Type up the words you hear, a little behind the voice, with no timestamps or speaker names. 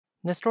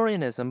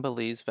Nestorianism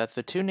believes that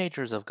the two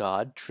natures of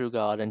God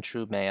and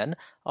true man,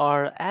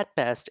 are at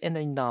best in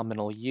a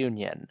nominal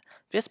union.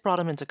 This brought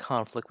him into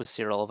conflict with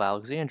Cyril of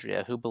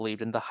Alexandria, who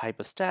believed in the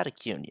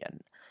hypostatic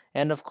union.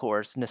 And of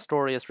course,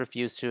 Nestorius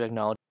refused to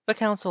acknowledge. The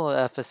Council of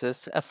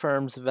Ephesus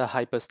affirms the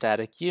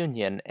hypostatic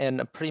union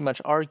and pretty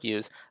much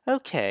argues,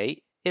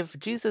 okay, if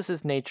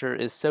Jesus' nature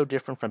is so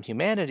different from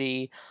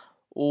humanity,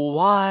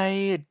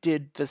 why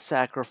did the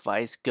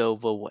sacrifice go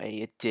the way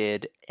it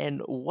did,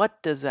 and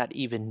what does that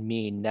even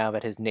mean now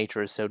that his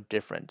nature is so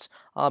different?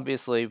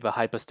 Obviously, the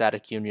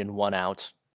hypostatic union won out.